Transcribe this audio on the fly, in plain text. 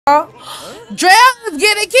Drell is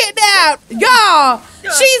getting kidnapped, y'all.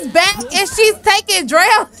 She's back and she's taking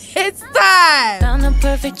Drell this time. Found the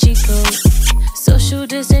perfect cheat code. Social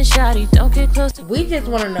distance, shawty, don't get close to. We just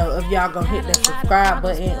want to know if y'all gonna hit that subscribe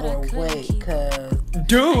button or wait, cause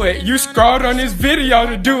do it. You scrolled on this video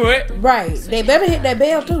to do it. Right. They better hit that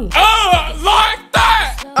bell too. Oh, like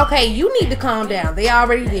that. Okay, you need to calm down. They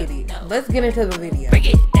already did it. Let's get into the video. Break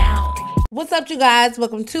it down. What's up, you guys?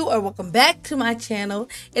 Welcome to or welcome back to my channel.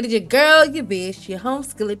 It is your girl, your bitch, your home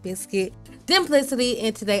skillet biscuit, 𝓬𝓫𝓸𝓵𝓸𝓻𝓽,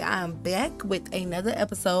 and today I am back with another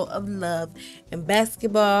episode of Love and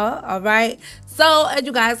Basketball. All right. So as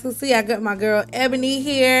you guys can see, I got my girl Ebony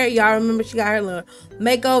here. Y'all remember she got her little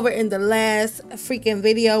makeover in the last freaking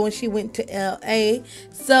video when she went to LA.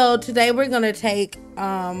 So today we're gonna take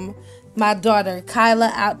my daughter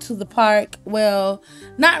Kyla out to the park. Well,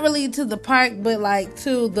 not really to the park, but like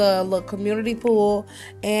to the little community pool.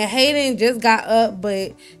 And Hayden just got up,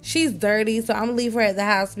 but she's dirty, so I'm gonna leave her at the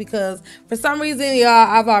house because for some reason, y'all,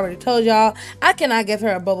 I've already told y'all I cannot give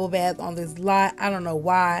her a bubble bath on this lot. I don't know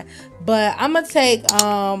why, but I'm gonna take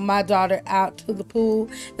my daughter out to the pool.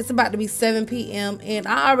 It's about to be 7 p.m. and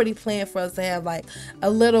I already planned for us to have like a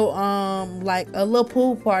little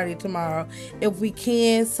pool party tomorrow if we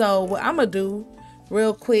can. So what I'm gonna do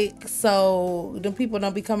real quick, so the people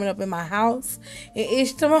don't be coming up in my house and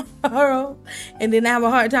ish tomorrow and then I have a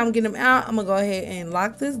hard time getting them out, I'm gonna go ahead and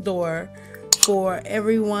lock this door for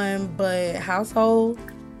everyone but household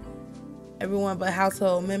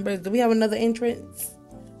members. Do we have another entrance?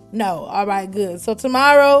 No. All right, good. So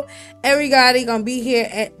tomorrow everybody gonna be here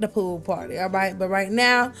at the pool party. All right, but right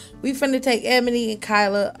now we finna take Ebony and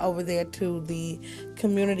Kyla over there to the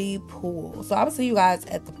community pool. So I'll see you guys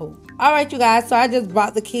at the pool. All right, you guys, so I just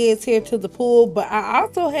brought the kids here to the pool, but I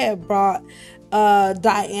also have brought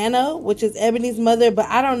Diana, which is Ebony's mother, but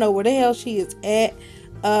I don't know where the hell she is at.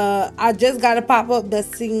 I just got a pop-up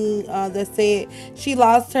that said she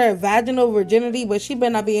lost her vaginal virginity, but she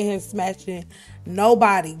better not be in here smashing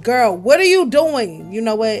nobody. Girl, what are you doing? You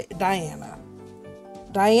know what? Diana.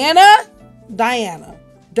 Dirty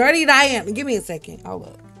Diana. Give me a second. Hold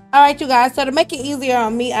up. All right, you guys, so to make it easier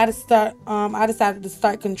on me, I decided to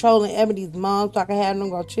start controlling Ebony's mom so I can have them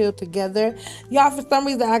go chill together. Y'all, for some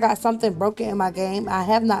reason, I got something broken in my game. I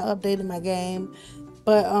have not updated my game,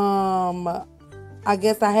 but I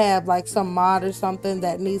guess I have like some mod or something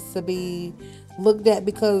that needs to be looked at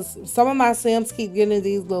because some of my Sims keep getting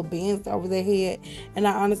these little bends over their head and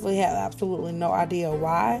I honestly have absolutely no idea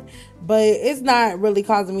why, but it's not really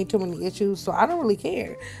causing me too many issues, so I don't really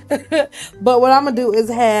care. But what I'm gonna do is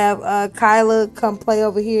have Kyla come play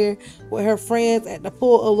over here with her friends at the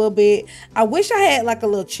pool a little bit. I wish I had like a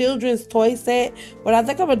little children's toy set. What I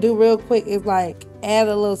think I'm gonna do real quick is like add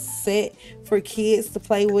a little set for kids to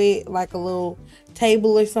play with, like a little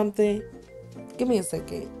table or something. Give me a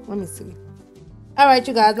second, let me see. All right,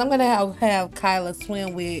 you guys, I'm gonna have Kyla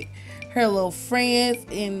swim with her little friends,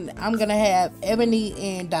 and I'm gonna have Ebony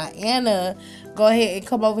and Diana go ahead and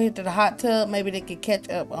come over here to the hot tub. Maybe they can catch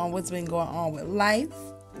up on what's been going on with life.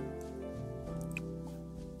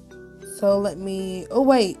 So let me, oh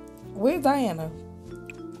wait, where's Diana?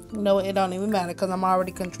 No, it don't even matter because I'm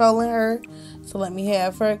already controlling her. So let me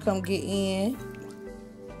have her come get in.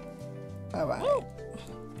 All right.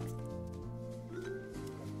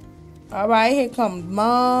 All right, here comes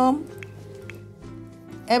Mom.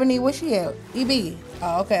 Ebony, where she at? EB.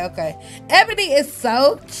 Oh, okay. Ebony is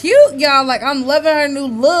so cute, y'all. Like, I'm loving her new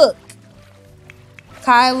look.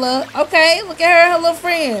 Kyla. Okay, look at her little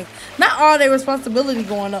friends. Not all their responsibility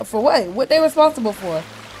going up for what? What they responsible for?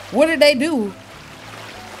 What did they do?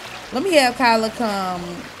 Let me have Kyla come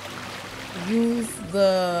use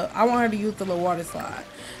the... I want her to use the little water slide.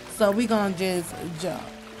 So we gonna just jump.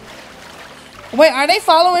 Wait, are they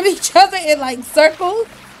following each other in like circles?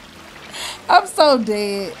 I'm so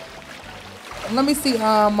dead. Let me see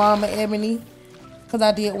Mom and Ebony, because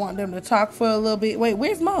I did want them to talk for a little bit. Wait,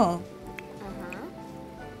 where's Mom?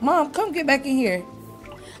 Mom, come get back in here.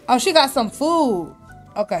 Oh, she got some food.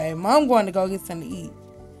 Okay, Mom going to go get something to eat.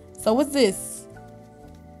 So what's this?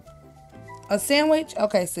 A sandwich?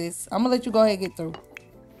 Okay, sis. I'm going to let you go ahead and get through.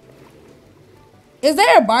 Is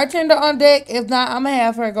there a bartender on deck? If not, I'm going to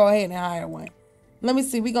have her go ahead and hire one. Let me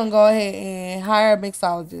see. We're going to go ahead and hire a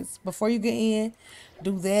mixologist. Before you get in,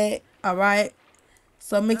 do that. All right.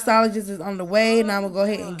 So mixologist is on the way. Now I'm going to go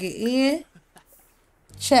ahead and get in.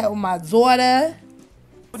 Chat with my daughter.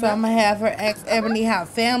 So I'm going to have her ask Ebony how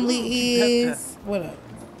family is. What up?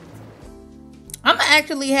 I'm going to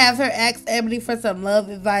actually have her ask Ebony for some love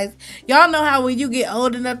advice. Y'all know how when you get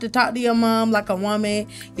old enough to talk to your mom like a woman,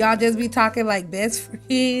 y'all just be talking like best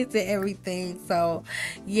friends and everything. So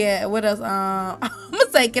yeah, what else? I'm gonna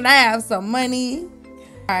say, can I have some money?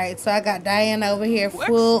 Alright, so I got Diana over here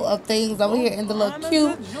full of things over here in the little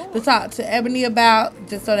queue to talk to Ebony about,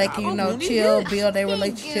 just so they can, you know, chill, build their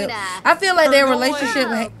relationship. I feel like their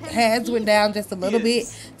relationship has went down just a little bit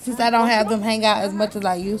since I don't have them hang out as much as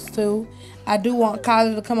I used to. I do want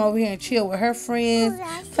Kyla to come over here and chill with her friends,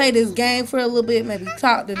 play this game for a little bit, maybe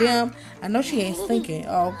talk to them. I know she ain't thinking.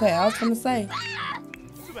 Oh, okay, I was gonna say.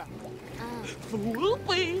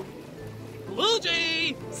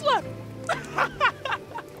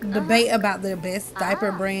 Debate about their best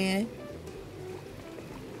diaper brand.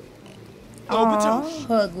 Aww,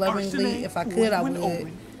 hug lovingly. If I could, I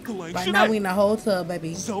would. Right now we in the whole tub,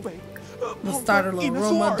 baby. Let's start a little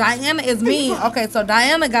rumor. Diana is mean. Okay, so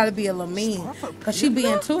Diana got to be a little mean because she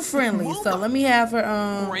being too friendly. So let me have her.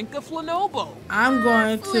 I'm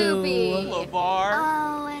going to.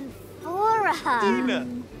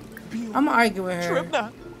 I'm gonna argue with her. I'm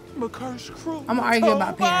gonna argue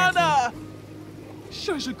about parenting.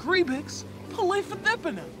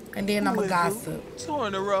 And then I'm a gossip.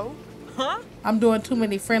 I'm doing too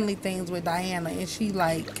many friendly things with Diana, and she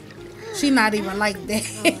not even like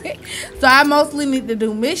that. So I mostly need to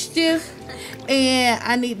do mischief, and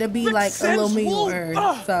I need to be like a little mean with her.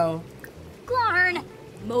 So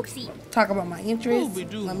talk about my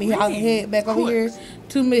interests. Let me head back over here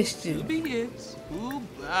to mischief.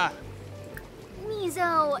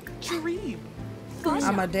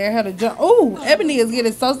 I'ma dare her to jump. Oh, Ebony is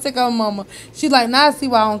getting so sick of mama. She's like, now I see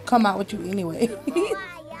why I don't come out with you anyway.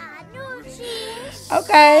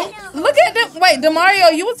 Okay. Look at this. Wait,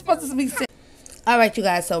 Demario, you were supposed to be sick. Alright, you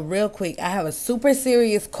guys, so real quick, I have a super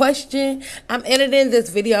serious question. I'm editing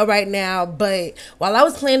this video right now, but while I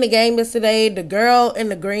was playing the game yesterday, the girl in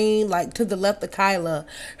the green, like to the left of Kyla,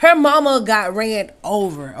 her mama got ran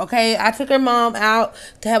over, okay? I took her mom out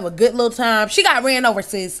to have a good little time. She got ran over,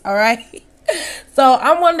 sis, alright? So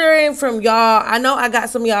I'm wondering from y'all, I know I got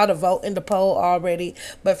some of y'all to vote in the poll already,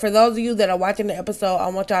 but for those of you that are watching the episode, I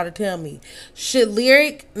want y'all to tell me, should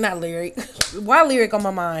not Lyric, why Lyric on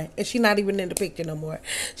my mind? Is she not even in the picture no more?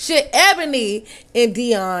 Should Ebony and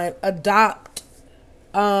Dion adopt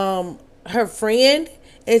her friend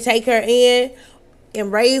and take her in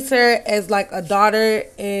and raise her as like a daughter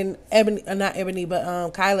and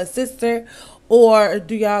Kyla's sister? Or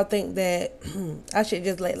do y'all think that I should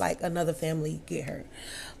just let like another family get her?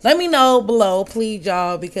 Let me know below, please,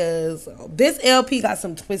 y'all, because this LP got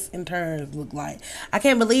some twists and turns, look like. I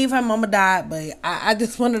can't believe her mama died, but I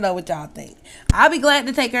just want to know what y'all think. I'll be glad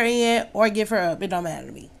to take her in or give her up. It don't matter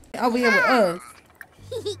to me. Over here with us.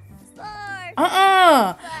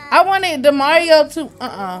 I wanted Demario to,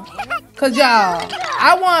 Because, y'all,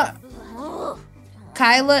 I want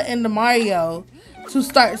Kyla and Demario to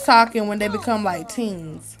start talking when they become like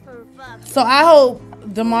teens. So I hope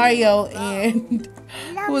Demario and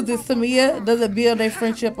who is it, Samia, doesn't build their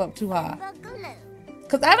friendship up too high.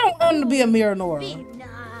 Cause I don't want them to be a ~Nora.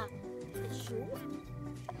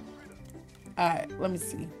 Alright, let me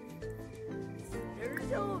see.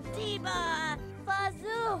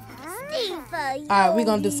 Alright, we're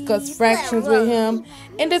gonna discuss fractions with him.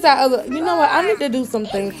 And this our other, you know what, I need to do some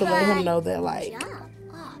things to let him know that like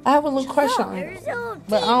I have a little crush on him,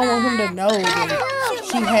 but I don't want him to know that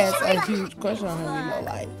she has a huge crush on him, you know,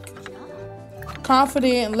 like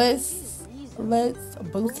confident. Let's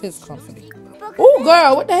boost his confidence. Oh,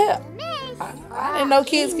 girl, what the hell? I didn't know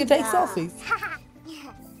kids could take selfies.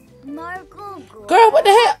 Girl, what the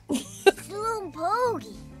hell?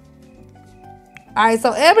 Alright,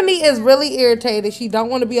 so Ebony is really irritated. She don't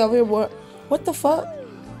want to be over here. What the fuck?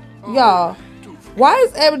 Y'all, why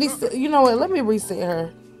is Ebony you know what? Let me reset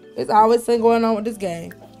her. It's always something going on with this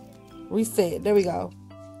game. Reset. There we go.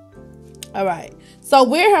 Alright. So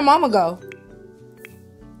where'd her mama go?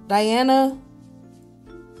 Diana?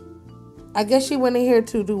 I guess she went in here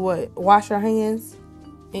to do what? Wash her hands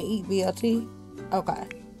and eat BLT? Okay.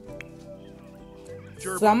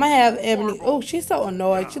 So I'm going to have Ebony. Oh, she's so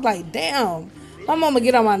annoyed. She's like, damn. My mama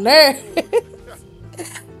get on my nerves.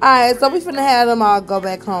 Alright, so we finna have them all go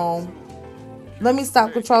back home. Let me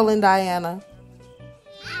stop controlling Diana.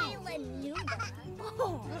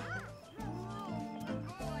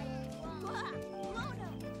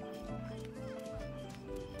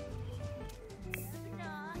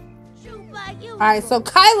 Alright, so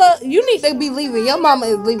Kyla, you need to be leaving. Your mama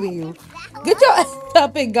is leaving you. Get your ass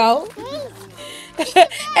up and go.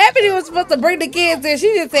 Ebony was supposed to bring the kids in.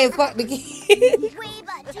 She just said fuck the kids.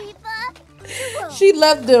 She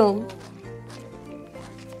left them.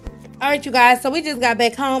 All right, you guys. So we just got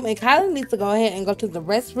back home, and Kyla needs to go ahead and go to the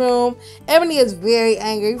restroom. Ebony is very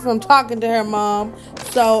angry from talking to her mom.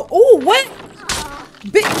 So, ooh, what?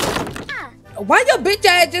 Why your bitch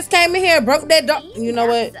ass just came in here and broke that door? You know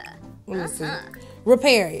what? Let me see.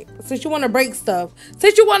 Repair it. Since you want to break stuff.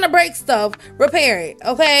 Repair it.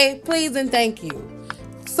 Okay? Please and thank you.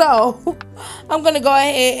 So, I'm going to go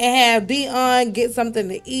ahead and have Dion get something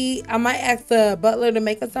to eat. I might ask the butler to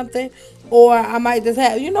make us something. Or I might just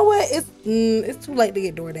have, you know what? It's too late to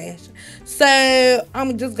get DoorDash. So,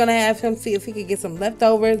 I'm just going to have him see if he can get some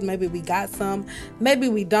leftovers. Maybe we got some. Maybe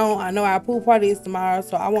we don't. I know our pool party is tomorrow.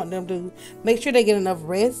 So, I want them to make sure they get enough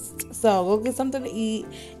rest. So, go get something to eat.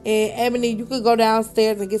 And, Ebony, you could go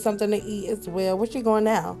downstairs and get something to eat as well. Where you going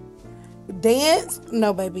now? Dance?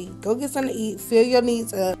 No, baby. Go get something to eat. Fill your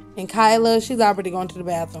needs up. And Kyla, she's already going to the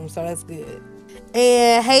bathroom, so that's good.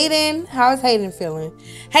 And Hayden, how is Hayden feeling?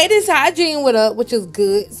 Hayden's hygiene went up, which is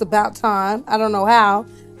good. It's about time. I don't know how,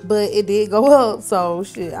 but it did go up, so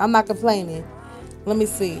shit, I'm not complaining. Let me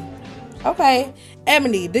see. Okay.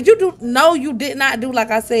 Ebony, did you do? No, you did not do like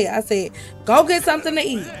I said. I said, go get something to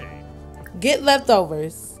eat. Get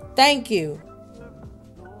leftovers. Thank you.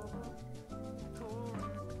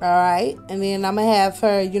 All right, and then I'm gonna have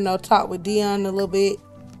her, you know, talk with Dion a little bit.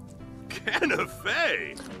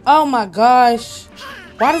 Oh my gosh,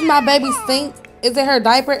 why does my baby stink? Is it her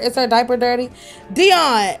diaper? Is her diaper dirty?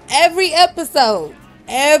 Dion, every episode,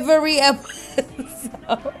 you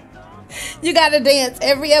gotta dance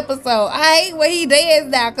every episode. I hate when he dance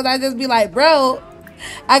now, cause I just be like, bro,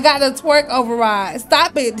 I got a twerk override.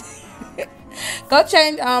 Stop it. Go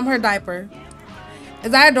change her diaper.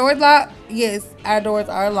 Is our doors locked? Yes, our doors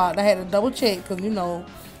are locked. I had to double check because, you know,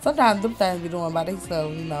 sometimes them things be doing by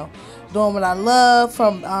themselves, you know. Doing what I love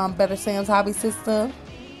from Better Sam's Hobby System.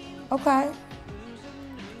 Okay.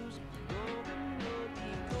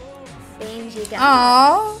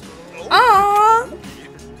 Aww. Aww.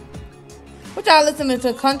 What y'all listening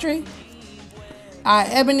to? Country?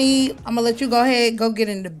 Alright, Ebony, I'm gonna let you go ahead, go get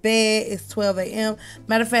into bed. It's 12 a.m.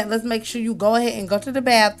 Matter of fact, let's make sure you go ahead and go to the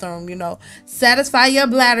bathroom, you know. Satisfy your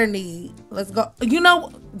bladder need. Let's go. You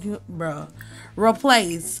know, bruh.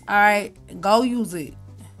 Replace. Alright, go use it.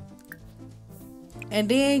 And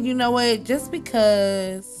then, you know what? Just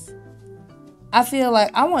because I feel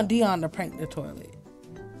like I want Dion to prank the toilet.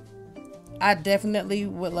 I definitely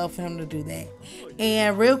would love for him to do that.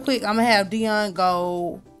 And real quick, I'm gonna have Dion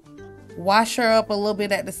go wash her up a little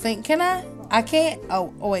bit at the sink. Can I? I can't.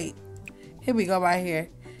 Oh wait. Here we go right here.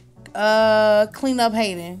 Clean up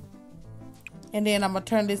Hayden. And then I'm going to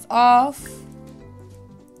turn this off.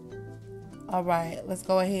 All right. Let's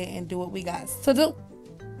go ahead and do what we got to do.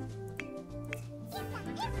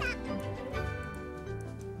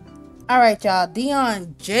 All right, y'all.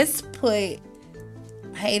 Dion just put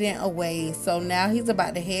Hayden away, so now he's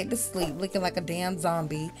about to head to sleep looking like a damn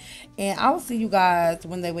zombie. And I will see you guys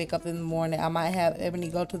when they wake up in the morning. I might have Ebony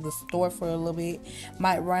go to the store for a little bit,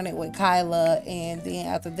 might run it with Kyla, and then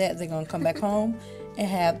after that they're gonna come back home and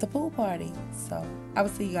have the pool party. So I will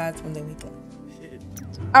see you guys when they wake up.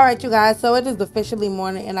 All right, you guys, so it is officially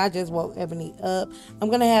morning and I just woke Ebony up.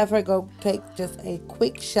 I'm gonna have her go take just a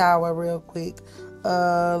quick shower real quick.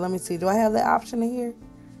 Let me see, do I have that option in here?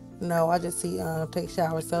 No, I just see take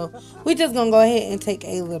shower. So we just gonna go ahead and take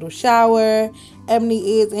a little shower.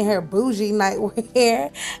 Ebony is in her bougie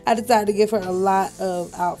nightwear. I decided to give her a lot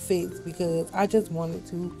of outfits because I just wanted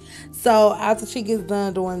to. So after she gets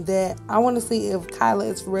done doing that, I want to see if Kyla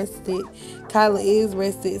is rested. Kyla is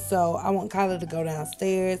rested, so I want Kyla to go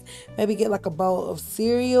downstairs, maybe get like a bowl of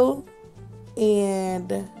cereal,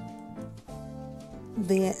 and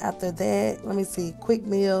then after that, let me see, quick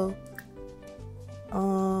meal.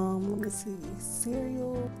 Let me see,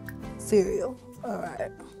 cereal. All right.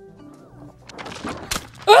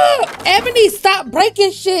 Ebony, stop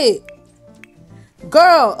breaking shit,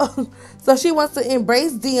 girl. So she wants to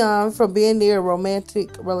embrace Dion from being near a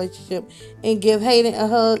romantic relationship and give Hayden a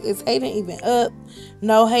hug. Is Hayden even up?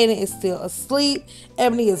 No, Hayden is still asleep.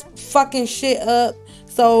 Ebony is fucking shit up.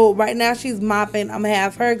 So right now she's mopping. I'm gonna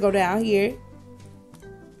have her go down here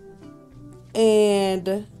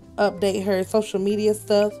and update her social media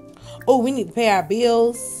stuff. Oh, we need to pay our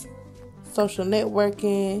bills, social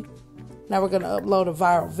networking. Now we're gonna upload a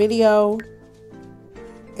viral video,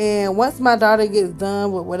 and once my daughter gets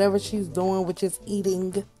done with whatever she's doing, which is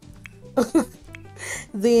eating,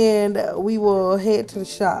 then we will head to the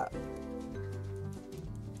shop.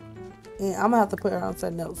 And I'm gonna have to put her on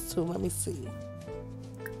something else too. Let me see.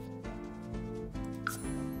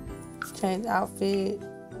 Change outfit.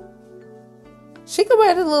 She could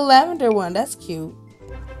wear the little lavender one. That's cute.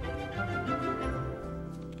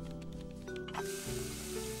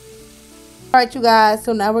 Alright, you guys,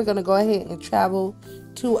 so now we're gonna go ahead and travel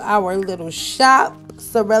to our little shop,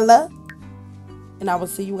 Sorella. And I will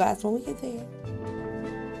see you guys when we get there.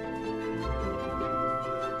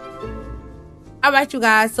 Alright, you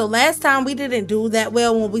guys, so last time we didn't do that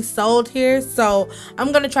well when we sold here, so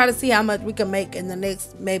I'm gonna try to see how much we can make in the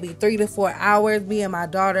next maybe 3 to 4 hours, me and my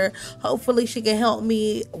daughter. Hopefully she can help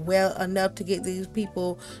me well enough to get these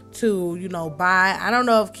people to, you know, buy. I don't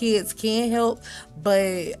know if kids can help,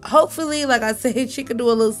 but hopefully, like I said, she could do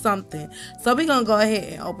a little something. So we're gonna go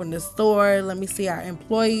ahead and open the store. Let me see our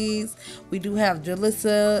employees. We do have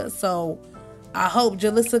Jalissa, so I hope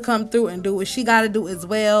Jalissa come through and do what she got to do as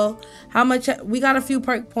well. How much? We got a few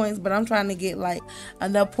perk points, but I'm trying to get like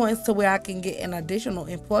enough points to where I can get an additional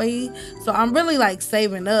employee. So I'm really like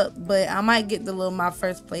saving up, but I might get the little my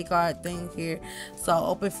first play card thing here. So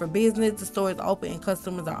open for business. The store is open and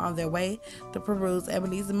customers are on their way to peruse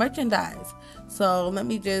Ebony's merchandise. So let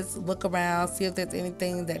me just look around, see if there's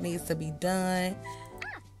anything that needs to be done.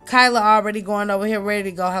 Kyla already going over here ready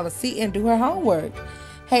to go have a seat and do her homework.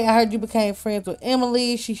 Hey, I heard you became friends with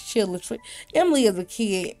Emily. She's chilling. Emily is a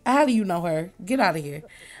kid. How do you know her? Get out of here.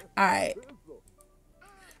 All right.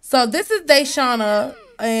 So this is 𝓬𝓱𝓪,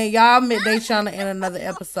 and y'all met 𝓬𝓱𝓪 in another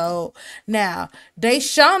episode. Now,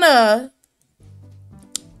 𝓬𝓱𝓪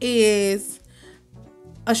is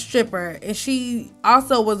a stripper, and she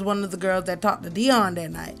also was one of the girls that talked to Dion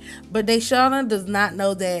that night. But 𝓬𝓱𝓪 does not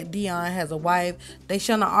know that Dion has a wife.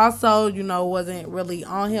 𝓬𝓱𝓪 also, you know, wasn't really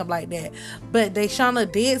on him like that. But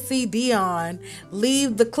𝓬𝓱𝓪 did see Dion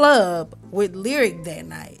leave the club with Lyric that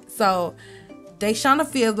night. So 𝓬𝓱𝓪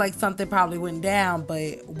feels like something probably went down,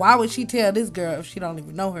 but why would she tell this girl if she don't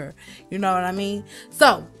even know her? You know what I mean?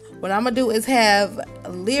 So what I'm gonna do is have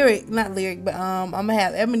I'm gonna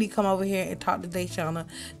have Ebony come over here and talk to 𝓬𝓱𝓪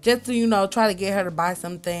just to, you know, try to get her to buy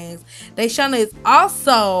some things. 𝓬𝓱𝓪 is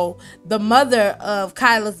also the mother of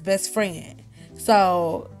Kyla's best friend.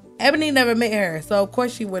 So Ebony never met her, so of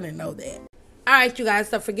course she wouldn't know that. Alright, you guys,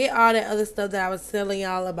 so forget all that other stuff that I was telling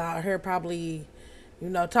y'all about her probably, you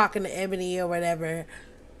know, talking to Ebony or whatever.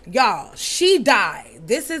 Y'all, she died.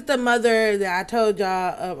 This is the mother that I told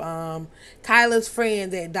y'all of Kyla's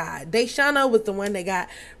friend that died. 𝓬𝓱𝓪 was the one that got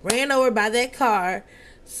ran over by that car.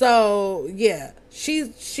 So yeah,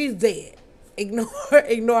 she's dead. Ignore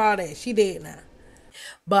all that. She dead now.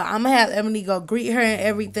 But I'm gonna have Ebony go greet her and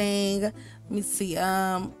everything. Let me see.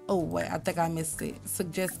 Oh wait, I think I missed it.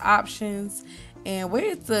 Suggest options. And where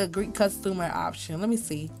is the greet customer option? Let me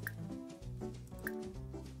see.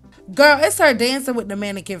 Girl, it's her dancing with the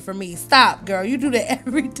mannequin for me. Stop, girl. You do that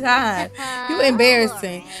every time. You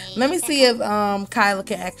embarrassing. Let me see if Kyla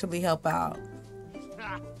can actually help out.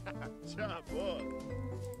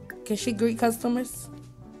 Can she greet customers?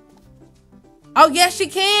 Oh, yes, she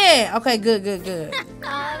can. Okay, good.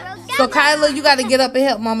 So, Kyla, you got to get up and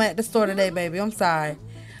help Mama at the store today, baby. I'm sorry.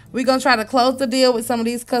 We're going to try to close the deal with some of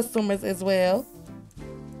these customers as well.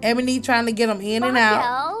 Ebony trying to get them in and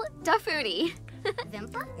out.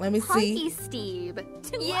 Let me see.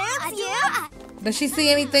 Does she see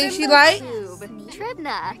anything she like?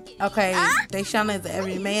 Okay, 𝓬𝓱𝓪 is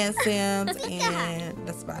every man Sims, and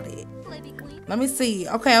that's about it. Let me see.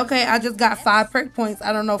 Okay, I just got 5 perk points.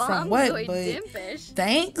 I don't know from what, but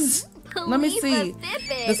thanks. Let me see.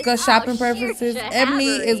 Discuss shopping preferences. Ebony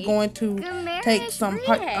is going to take some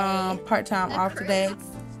part-time off today.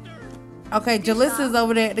 Okay, Jalissa's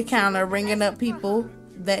over there at the counter ringing up people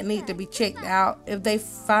that need to be checked out if they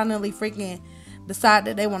finally freaking decide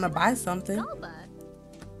that they want to buy something.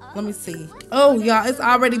 Let me see. Oh, y'all, it's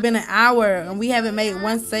already been an hour and we haven't made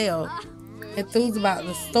one sale. Enthused about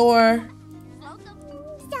the store.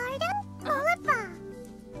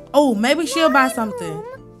 Oh, maybe she'll buy something.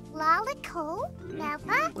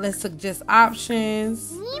 Let's suggest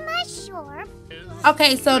options.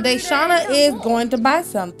 Okay, so 𝓬𝓱𝓪 is going to buy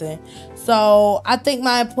something. So I think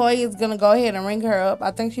my employee is going to go ahead and ring her up.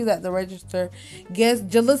 I think she's at the register. Guess,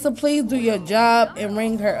 Jalissa, please do your job and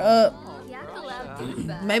ring her up.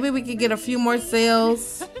 Maybe we could get a few more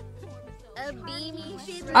sales.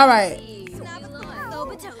 All right.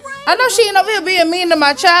 I know she ain't over here being mean to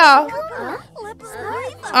my child.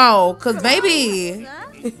 Oh, because baby.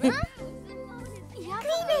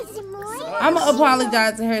 I'm going to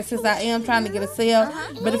apologize to her since I am trying to get a sale.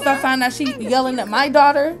 But if I find out she yelling at my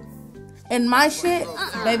daughter and my shit,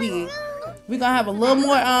 baby, we're going to have a little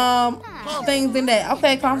more things than that.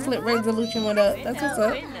 Okay, conflict resolution went up. That's what's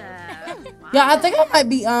up. Yeah, I think I might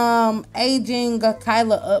be aging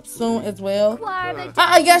Kyla up soon as well.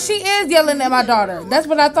 Yeah, she is yelling at my daughter. That's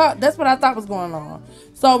what I thought. That's what I thought was going on.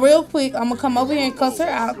 So real quick, I'm gonna come over here and cuss her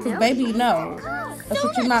out, cause baby, no, that's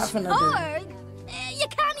what you're not finna do. You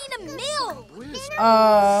can't eat a milk.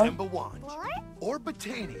 Ask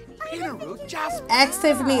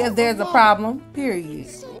Tiffany if there's a problem. Period.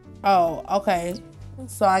 Oh, okay.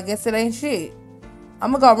 So I guess it ain't shit.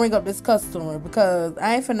 I'm gonna go ring up this customer because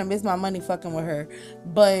I ain't finna miss my money fucking with her.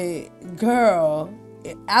 But girl,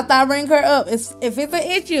 after I ring her up, if it's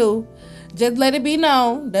an issue, just let it be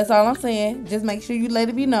known. That's all I'm saying. Just make sure you let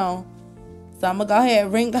it be known. So I'm gonna go ahead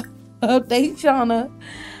and ring up 𝓬𝓱𝓪𝓷𝓷𝓮𝓵.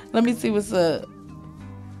 Let me see what's up.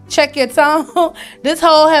 Check your tone. This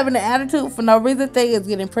whole having an attitude for no reason thing is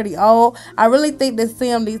getting pretty old. I really think this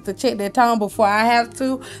Sim needs to check their tone before I have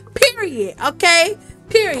to. Period. Okay?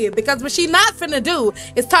 Period. Because what she not finna do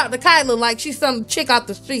is talk to Kyla like she's some chick off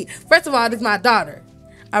the street. First of all, this is my daughter.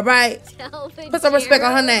 All right? Put some respect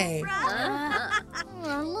on her name.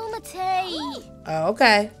 Oh,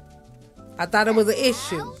 okay. I thought it was an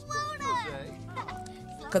issue.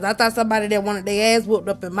 Because I thought somebody that wanted their ass whooped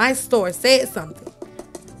up in my store said something.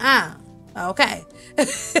 Okay.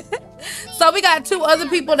 So we got 2 other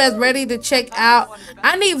people that's ready to check out.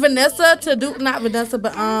 I need Vanessa to do, not Vanessa,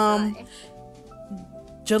 but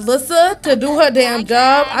Jalissa to do her damn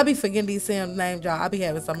job. I be forgetting these Sims' name job. I be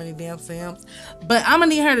having so many damn Sims. But I'm gonna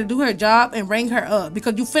need her to do her job and ring her up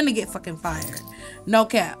because you finna get fucking fired. No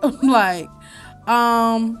cap. Like,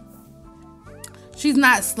 she's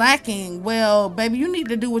not slacking. Well, baby, you need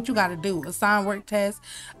to do what you gotta do. Assign work tasks.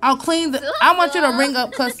 I'll clean the. I want you to ring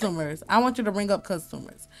up customers. I want you to ring up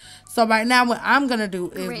customers. So right now, what I'm gonna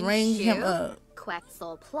do is ring him up.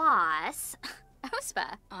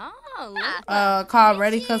 Call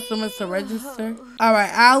ready customers to register. All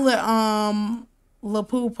right, I'll let the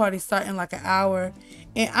pool party start in like an hour,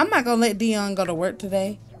 and I'm not gonna let Dion go to work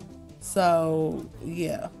today. So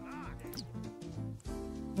yeah.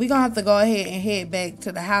 We gonna have to go ahead and head back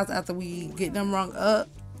to the house after we get them rung up.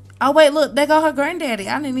 Oh wait, look, they got her granddaddy.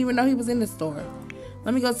 I didn't even know he was in the store.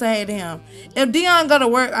 Let me go say hey to him. If Dion go to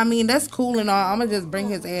work, I mean that's cool and all. I'm gonna just bring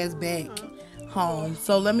his ass back home.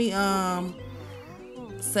 So let me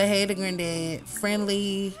say hey to granddad.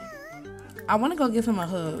 Friendly. I wanna go give him a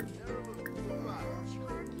hug.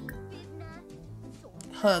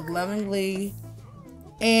 Hug lovingly.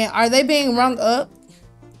 And are they being rung up?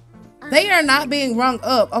 They are not being rung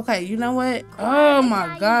up. Okay, you know what? Oh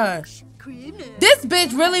my gosh. This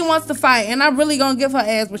bitch really wants to fight, and I'm really gonna give her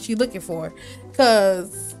ass what she looking for.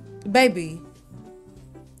 Cause, baby,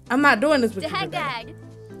 I'm not doing this with you today.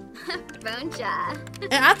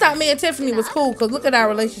 And I thought me and Tiffany was cool, cause look at our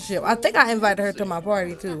relationship. I think I invited her to my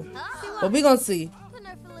party too. But we gonna see.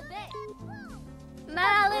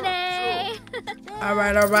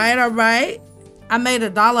 Alright, alright, alright. I made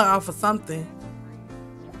 $1 off of something.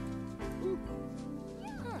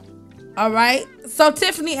 Alright, so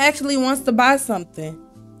Tiffany actually wants to buy something.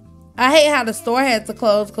 I hate how the store had to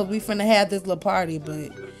close because we finna have this little party,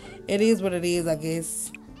 but it is what it is, I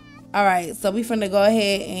guess. Alright, so we finna go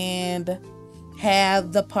ahead and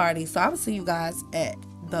have the party. So I will see you guys at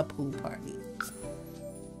the pool party.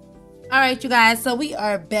 Alright, you guys, so we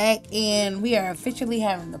are back and we are officially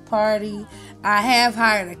having the party. I have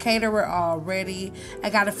hired a caterer already. I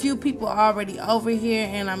got a few people already over here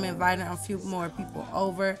and I'm inviting a few more people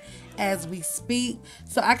over as we speak.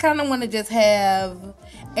 So I kind of want to just have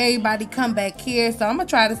everybody come back here. So I'm going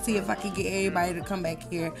to try to see if I can get everybody to come back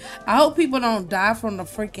here. I hope people don't die from the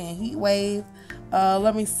freaking heat wave.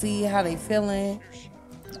 Let me see how they feeling.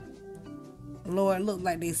 Lord, look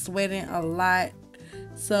like they sweating a lot.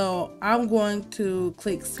 So I'm going to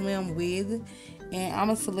click swim with, and I'm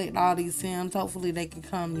gonna select all these Sims. Hopefully they can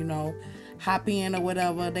come, you know, hop in or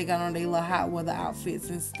whatever. They got on their little hot weather outfits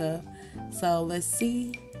and stuff. So let's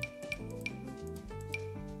see.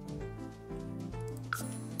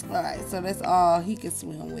 Alright, so that's all he can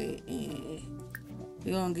swim with, and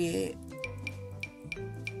we're gonna get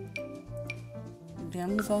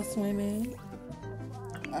them to go swimming.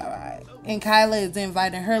 Alright, and Kyla is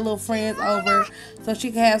inviting her little friends over so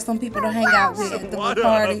she can have some people to hang out with at the little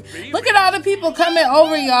party. Look at all the people coming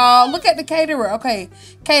over, y'all. Look at the caterer. Okay,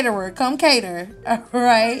 caterer, come cater.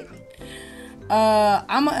 Alright.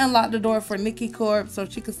 I'm gonna unlock the door for 𝓤𝓪𝓷𝓷𝓪 so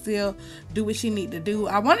she can still do what she need to do.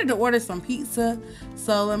 I wanted to order some pizza,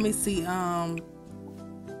 so let me see. Allow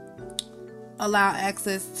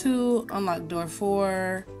access to, unlock door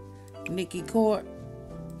for 𝓤𝓪𝓷𝓪𝓬.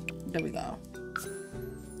 There we go.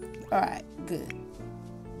 Alright, good.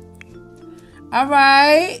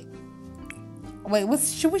 Alright. Wait, what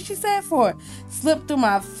she said for? Slip through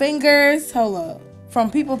my fingers. Hold up. From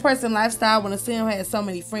people, person, lifestyle. When a Sim has so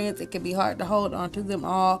many friends, it can be hard to hold on to them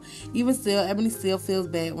all. Even still, Ebony still feels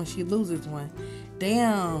bad when she loses one.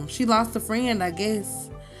 Damn, she lost a friend, I guess.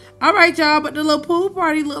 All right, y'all, but the little pool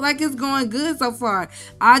party look like it's going good so far.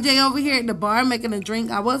 RJ over here at the bar making a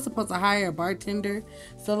drink. I was supposed to hire a bartender,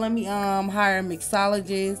 so let me hire a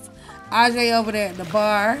mixologist. RJ over there at the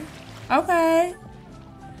bar. Okay.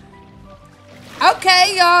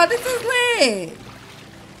 Okay, y'all, this is lit.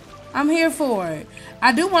 I'm here for it.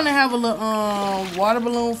 I do want to have a little water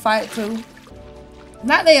balloon fight too.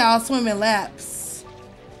 Not they all swimming laps.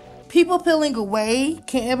 People peeling away.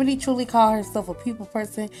 Can Ebony truly call herself a people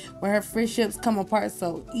person when her friendships come apart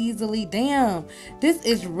so easily? Damn, this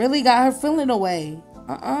is really got her feeling away.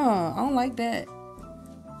 I don't like that.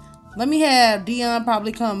 Let me have Dion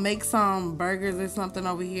probably come make some burgers or something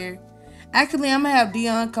over here. Actually, I'm gonna have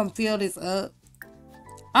Dion come fill this up.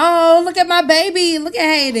 Oh, look at my baby. Look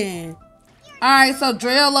at Hayden. Alright, so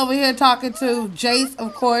Drell over here talking to Jace,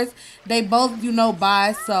 of course. They both, you know,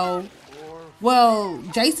 bi, so... Well,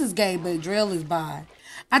 Jace is gay, but Drell is bi.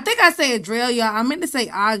 I think I said Drell, y'all. I meant to say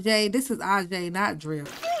RJ. This is RJ, not Drell.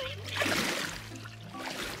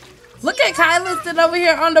 Look at Kyla sitting over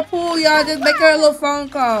here on the pool, y'all. Just make her a little phone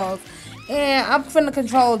calls. And I'm finna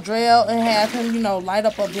control Drell and have him, you know, light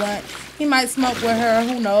up a blunt. He might smoke with her.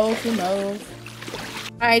 Who knows? Who knows?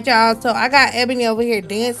 Alright, y'all, so I got Ebony over here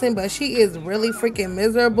dancing, but she is really freaking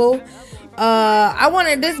miserable. I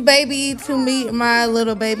wanted this baby to meet my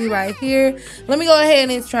little baby right here. Let me go ahead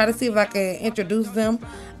and try to see if I can introduce them.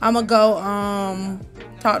 I'm gonna go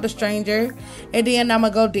talk to stranger, and then I'm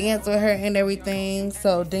gonna go dance with her and everything.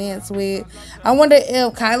 So dance with, I wonder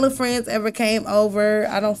if Kyla friends ever came over.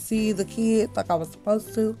 I don't see the kids like I was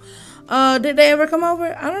supposed to. Did they ever come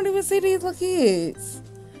over? I don't even see these little kids.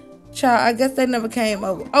 Child, I guess they never came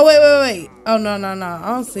over. Oh, wait. Oh, no. I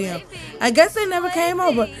don't see them. I guess they never came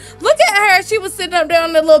over. Look at her. She was sitting up there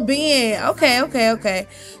on the little bench. Okay.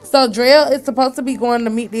 So, Drell is supposed to be going to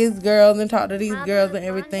meet these girls and talk to these girls and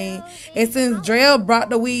everything. And since Drell brought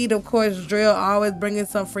the weed, of course, Drell always bringing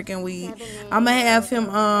some freaking weed. I'm going to have him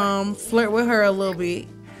flirt with her a little bit.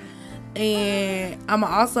 And I'm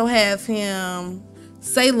going to also have him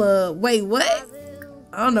say love. Wait, what?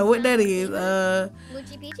 I don't know what that is.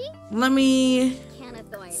 Let me...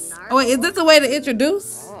 Oh, wait, is this a way to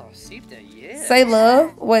introduce? Say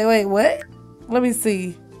love? Wait, what? Let me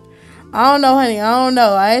see. I don't know, honey. I don't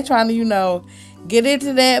know. I ain't trying to, you know, get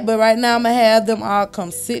into that. But right now, I'm going to have them all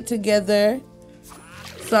come sit together.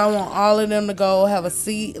 So I want all of them to go have a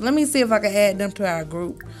seat. Let me see if I can add them to our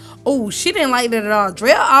group. Oh, she didn't like that at all.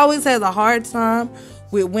 Drell always has a hard time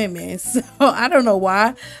with women, so I don't know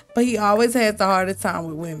why, but he always has the hardest time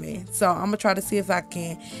with women. So I'm gonna try to see if I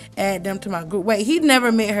can add them to my group. Wait, he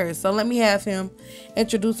never met her, so let me have him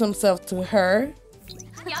introduce himself to her.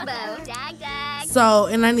 So,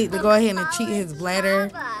 and I need to go ahead and cheat his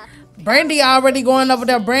bladder. Brandy already going over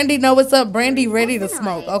there. Brandy know what's up. Brandy ready to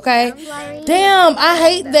smoke, okay? Damn, I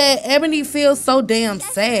hate that Ebony feels so damn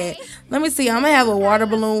sad. Let me see, I'm gonna have a water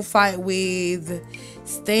balloon fight with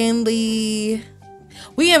Stanley.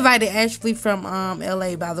 We invited Ashley from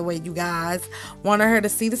LA, by the way, you guys. Wanted her to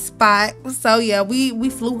see the spot. So yeah, we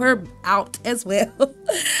flew her out as well.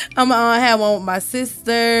 I'm gonna have one with my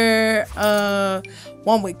sister,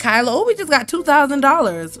 one with Kyla. Oh, we just got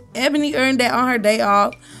 $2,000. Ebony earned that on her day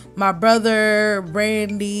off. My brother,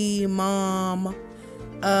 Brandy, mom,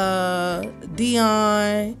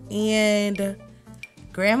 Dion, and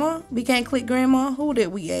grandma. We can't click grandma. Who did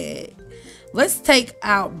we add? Let's take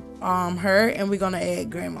out her, and we're gonna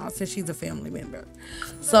add grandma since she's a family member.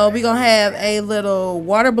 So we're gonna have a little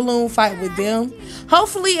water balloon fight with them.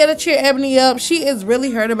 Hopefully it'll cheer Ebony up. She is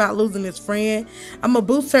really hurt about losing his friend. I'm gonna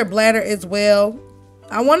boost her bladder as well.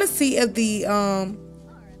 I want to see if the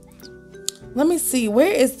let me see,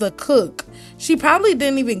 where is the cook? She probably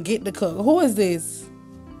didn't even get the cook. Who is this?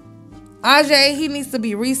 Ajay, he needs to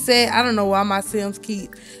be reset. I don't know why my Sims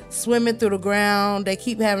keep swimming through the ground. They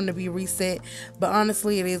keep having to be reset. But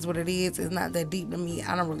honestly, it is what it is. It's not that deep to me.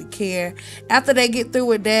 I don't really care. After they get through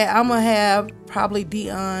with that, I'm going to have probably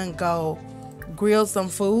Dion go grill some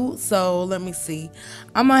food. So let me see.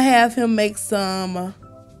 I'm going to have him make some...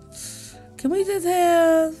 Can we just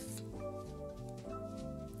have...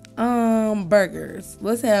 burgers.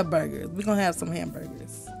 Let's have burgers. We're going to have some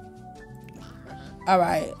hamburgers.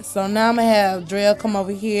 Alright, so now I'm going to have Drell come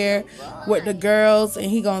over here with the girls, and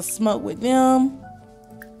he going to smoke with them.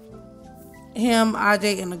 Him,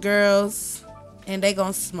 RJ, and the girls, and they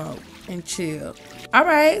going to smoke and chill.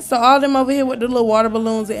 Alright, so all them over here with the little water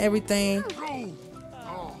balloons and everything.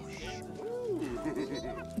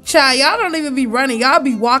 Child, y'all don't even be running. Y'all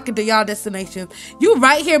be walking to y'all destinations. You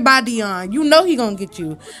right here by Dion. You know he going to get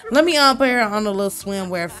you. Let me put her on a little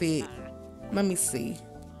swimwear fit. Let me see.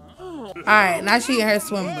 Alright, now she in her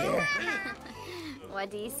swimwear.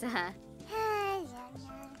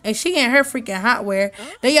 And she in her freaking hot wear.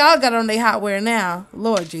 They all got on their hot wear now.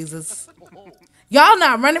 Lord Jesus. Y'all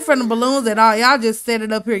not running from the balloons at all. Y'all just set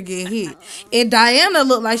it up here and get hit. And Diana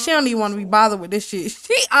look like she don't even want to be bothered with this shit.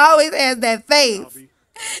 She always has that face.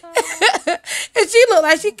 And she look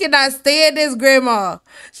like she cannot stand this grandma.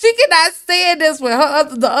 She cannot stand this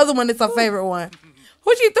one. The other one is her favorite one.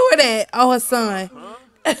 Who she threw it at? Oh, her son.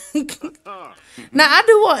 Now, I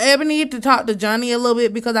do want Ebony to talk to Johnny a little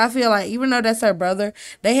bit because I feel like even though that's her brother,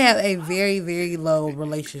 they have a very, very low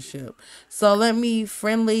relationship. So let me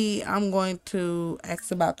friendly. I'm going to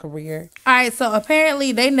ask about career. All right, so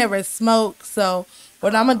apparently they never smoke. So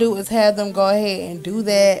what I'm going to do is have them go ahead and do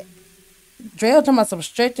that. Drell talking about some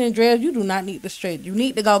stretching. Drell, you do not need to stretch. You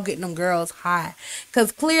need to go get them girls high.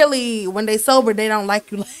 Because clearly, when they sober, they don't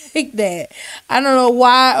like you like that. I don't know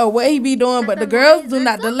why or what he be doing, but the girls do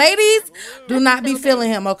not. The ladies do not be feeling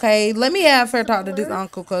him, okay? Let me have her talk to this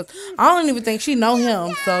uncle because I don't even think she know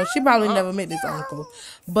him. So, she probably never met this uncle.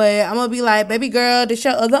 But I'm going to be like, baby girl, this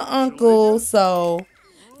your other uncle. So,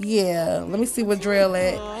 yeah. Let me see what Drell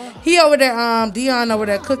at. He over there, Dion over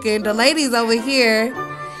there cooking. The ladies over here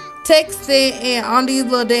texting and on these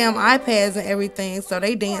little damn iPads and everything, so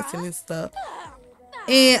they dancing and stuff.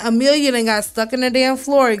 And Amelia done got stuck in the damn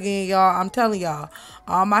floor again, y'all. I'm telling y'all,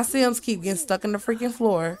 all my Sims keep getting stuck in the freaking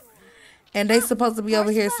floor, and they supposed to be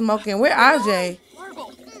over here smoking. Where AJ?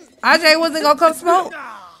 AJ wasn't gonna come smoke.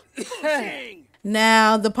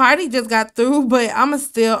 Now the party just got through, but I'ma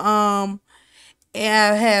still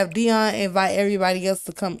and have Dion invite everybody else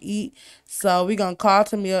to come eat. So we're gonna call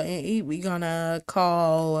Tamil and eat. We're gonna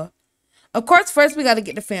call, of course, first we gotta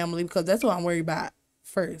get the family because that's what I'm worried about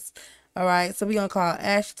first. All right, so we're gonna call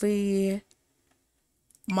Ashley,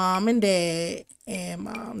 mom and dad, and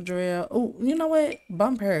mom Drell. Oh, you know what?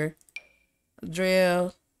 Bump her,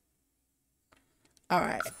 Drell. All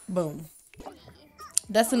right, boom.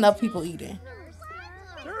 That's enough people eating.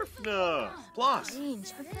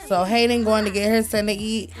 So Hayden going to get her son to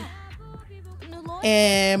eat.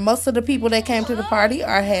 And most of the people that came to the party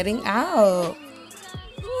are heading out.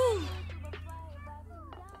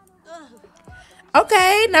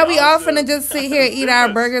 Okay, now we all finna just sit here and eat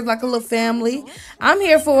our burgers like a little family. I'm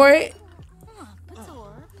here for it.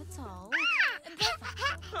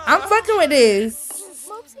 I'm fucking with this.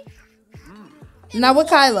 Now with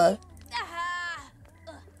Kyla.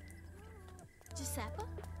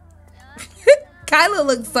 Kyla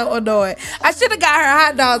looks so annoyed. I should have got her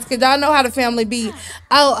hot dogs because y'all know how the family be.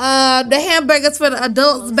 Oh, the hamburgers for the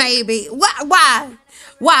adults, baby. Why?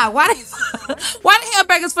 Why the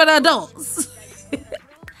hamburgers for the adults?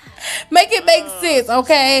 Make it make sense,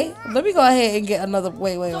 okay? Let me go ahead and get another.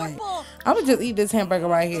 Wait. I'm gonna just eat this hamburger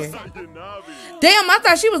right here. Damn, I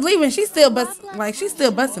thought she was leaving. She's still busting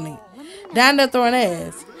it. Down there throwing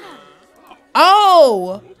ass.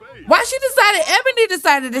 Oh. Why Ebony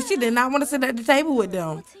decided that she did not want to sit at the table with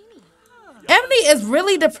them. Ebony is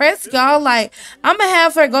really depressed, y'all. Like, I'm going to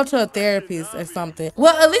have her go to a therapist or something.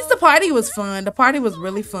 Well, at least the party was fun. The party was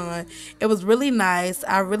really fun. It was really nice.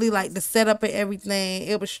 I really liked the setup and everything.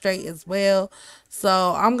 It was straight as well.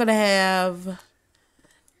 So, I'm going to have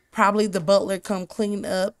probably the butler come clean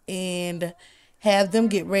up and have them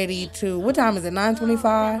get ready to, what time is it,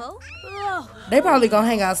 9:25? They probably gonna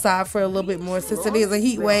hang outside for a little bit more since it is a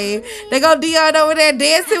heat wave. They go Dion over there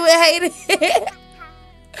dancing with Hayden.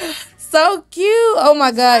 So cute. Oh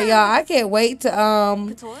my god, y'all. I can't wait to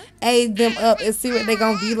age them up and see what they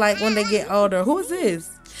gonna be like when they get older. Who is this?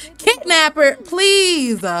 Kidnapper,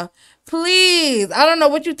 please. Please. I don't know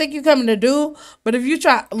what you think you're coming to do, but if you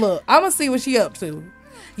try, look, I'm gonna see what she up to.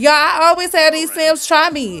 Y'all, I always have these Sims try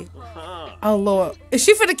me. Oh Lord. Is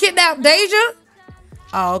she finna kidnap Deja?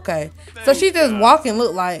 Oh, okay. So she just walking,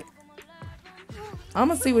 look like. I'm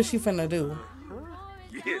gonna see what she finna do.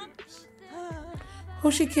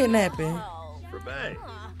 Who she kidnapping?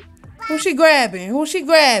 Who she grabbing? Who she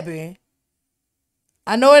grabbing?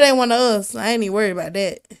 I know it ain't one of us. I ain't even worried about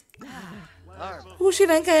that. Who she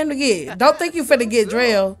done came to get? Don't think you finna get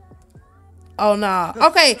Drell. Oh, nah.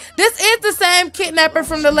 Okay, this is the same kidnapper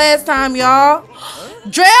from the last time, y'all.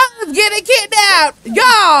 Drell is getting kidnapped.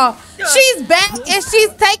 Y'all, she's back and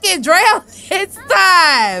she's taking Drell this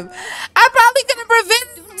time. I probably could have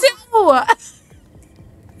prevented it too.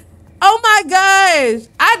 Oh, my gosh.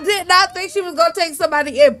 I did not think she was going to take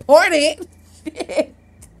somebody important.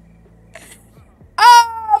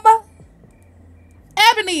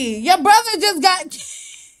 Ebony, your brother just got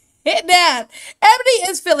kidnapped. Ebony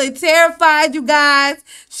is feeling terrified, you guys.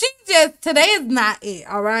 Today is not it,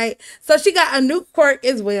 all right? So she got a new quirk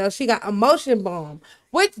as well. She got emotion bomb.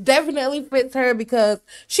 which definitely fits her because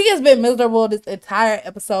she has been miserable this entire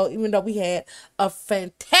episode, even though we had a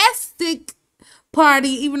fantastic party,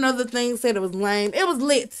 even though the thing said it was lame. It was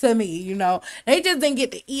lit to me, you know. They just didn't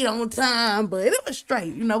get to eat on time, but it was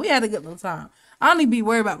straight. You know, we had a good little time. I don't even be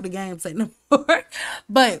worried about what the game say no more.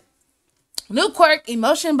 But new quirk,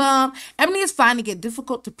 emotion bomb. Ebony is finding it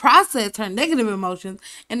difficult to process her negative emotions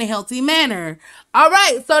in a healthy manner. All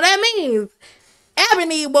right, so that means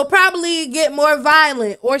Ebony will probably get more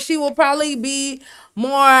violent, or she will probably be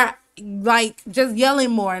more like just yelling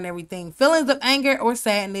more and everything. Feelings of anger or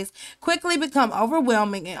sadness quickly become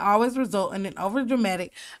overwhelming and always result in an overdramatic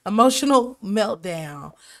emotional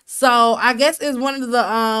meltdown. So I guess it's one of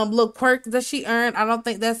the little quirks that she earned. I don't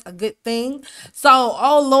think that's a good thing. So,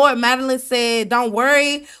 oh Lord, Madeline said, "Don't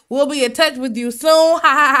worry, we'll be in touch with you soon." Ha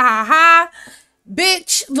ha ha ha ha.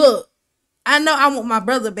 Bitch, look. I know I want my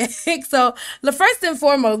brother back. So, the first and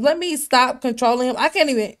foremost, let me stop controlling him. I can't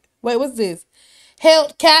even. Wait, what's this?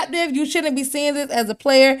 Held captive. You shouldn't be seeing this as a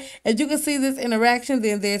player. As you can see this interaction,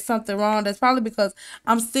 then there's something wrong. That's probably because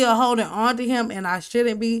I'm still holding on to him and I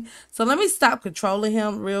shouldn't be. So, let me stop controlling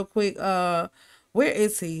him real quick. Where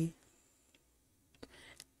is he?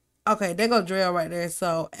 Okay, there go Drell right there.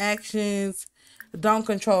 So, actions. Don't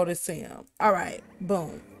control the sim. All right.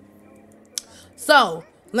 Boom. So,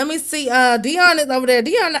 let me see. Dion is over there.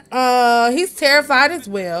 Dion, he's terrified as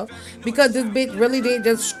well because this bitch really did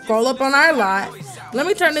just scroll up on our lot. Let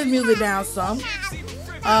me turn this music down some.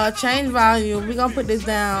 Change volume. We're gonna put this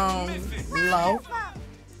down low.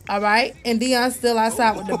 All right, and Dion's still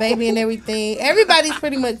outside with the baby and everything. Everybody's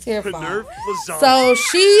pretty much terrified. So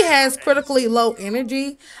she has critically low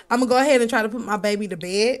energy. I'm gonna go ahead and try to put my baby to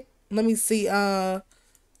bed. Let me see.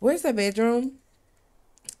 Where's that bedroom?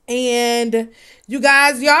 And you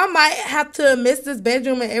guys, y'all might have to miss this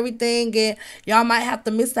bedroom and everything, and y'all might have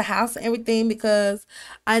to miss the house and everything, because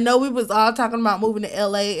I know we was all talking about moving to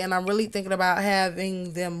LA, and I'm really thinking about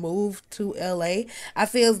having them move to LA. I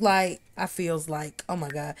feels like, oh my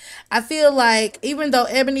God. I feel like even though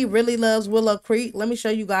Ebony really loves Willow Creek, let me show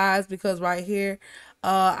you guys, because right here,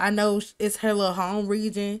 I know it's her little home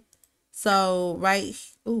region. So right,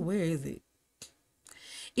 ooh, where is it?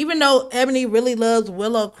 Even though Ebony really loves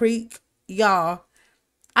Willow Creek, y'all,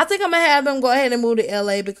 I think I'm going to have them go ahead and move to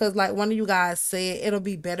LA because, like one of you guys said, it'll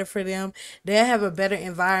be better for them. They'll have a better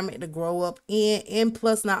environment to grow up in. And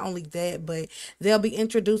plus, not only that, but they'll be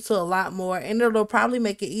introduced to a lot more. And it'll probably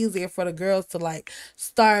make it easier for the girls to, like,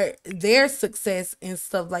 start their success and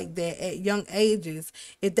stuff like that at young ages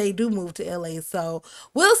if they do move to LA. So,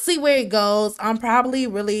 we'll see where it goes. I'm probably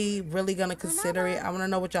really going to consider it. I want to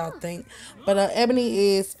know what y'all think. But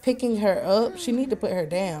Ebony is picking her up. She need to put her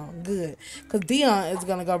down. Good. Because Dion is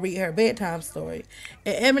going to go read her bedtime story.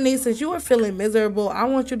 And Ebony, since you are feeling miserable, I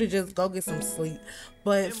want you to just go get some sleep.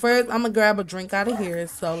 But first, I'm going to grab a drink out of here.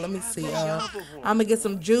 So let me see. I'm going to get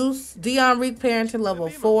some juice. Dion reached parenting level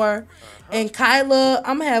 4. And Kyla,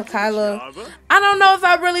 I'm going to have Kyla. I don't know if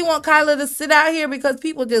I really want Kyla to sit out here because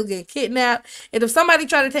people just get kidnapped. And if somebody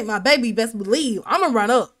try to take my baby, best believe I'm going to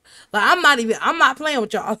run up. Like, I'm not playing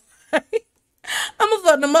with y'all. I'm going to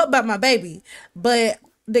fuck them up about my baby. But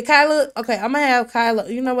the Kyla, okay, I'm going to have Kyla,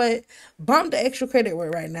 you know what? Bump the extra credit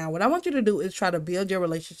word right now. What I want you to do is try to build your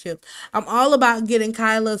relationship. I'm all about getting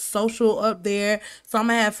Kyla's social up there. So I'm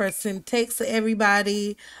going to have her send texts to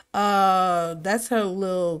everybody. That's her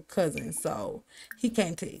little cousin, so he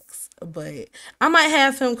can't text. But I might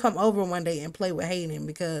have him come over one day and play with Hayden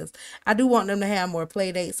because I do want them to have more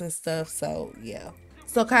play dates and stuff. So, yeah.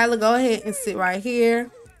 So, Kyla, go ahead and sit right here.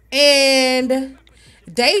 And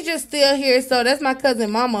Deja's still here, so that's my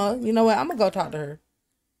cousin mama. You know what? I'm going to go talk to her.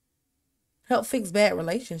 Help fix bad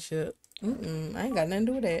relationship. I ain't got nothing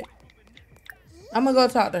to do with that. I'm going to go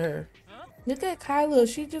talk to her. Look at Kyla.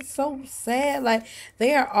 She just so sad. Like,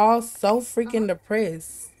 they are all so freaking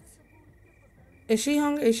depressed. Is she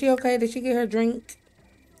hungry? Is she okay? Did she get her drink?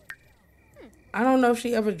 I don't know if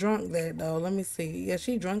she ever drunk that, though. Let me see. Yeah,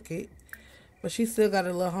 she drunk it. But she still got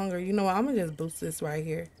a little hunger. You know what? I'm going to just boost this right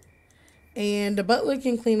here. And the butler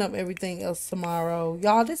can clean up everything else tomorrow.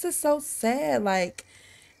 Y'all, this is so sad. Like,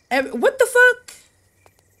 what the fuck?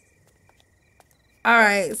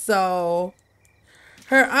 Alright, so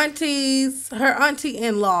her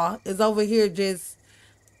auntie-in-law is over here just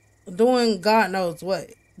doing God knows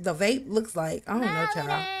what. The vape looks like. I don't know,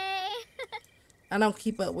 child. I don't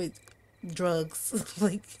keep up with drugs.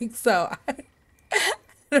 Like, so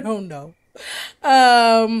I don't know.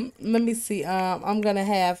 Let me see. I'm gonna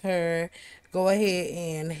have her go ahead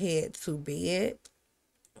and head to bed.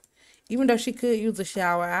 Even though she could use a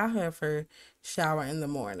shower, I'll have her shower in the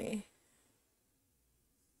morning.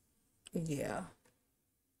 Yeah.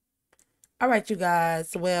 All right, you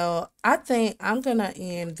guys. Well, I think I'm going to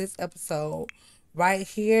end this episode right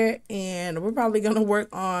here. And we're probably going to work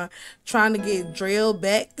on trying to get Drell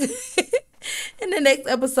back in the next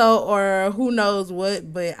episode, or who knows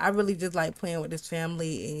what. But I really just like playing with this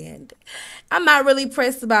family. And I'm not really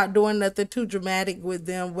pressed about doing nothing too dramatic with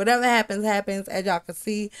them. Whatever happens, happens. As y'all can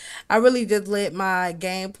see, I really just let my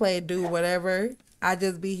gameplay do whatever. I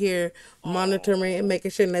just be here monitoring and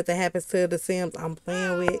making sure nothing happens to the Sims I'm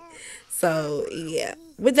playing with. So, yeah.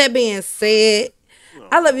 With that being said,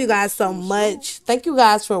 I love you guys so much. Thank you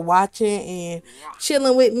guys for watching and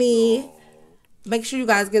chilling with me. Make sure you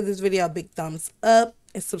guys give this video a big thumbs up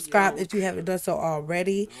and subscribe if you haven't done so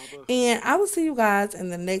already. And I will see you guys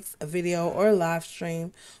in the next video or live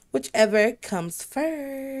stream, whichever comes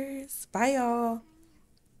first. Bye, y'all.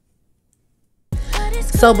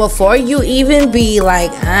 So before you even be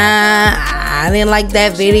like, I didn't like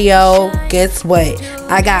that video, guess what?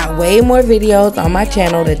 I got way more videos on my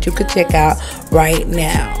channel that you could check out right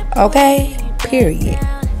now. Okay? Period.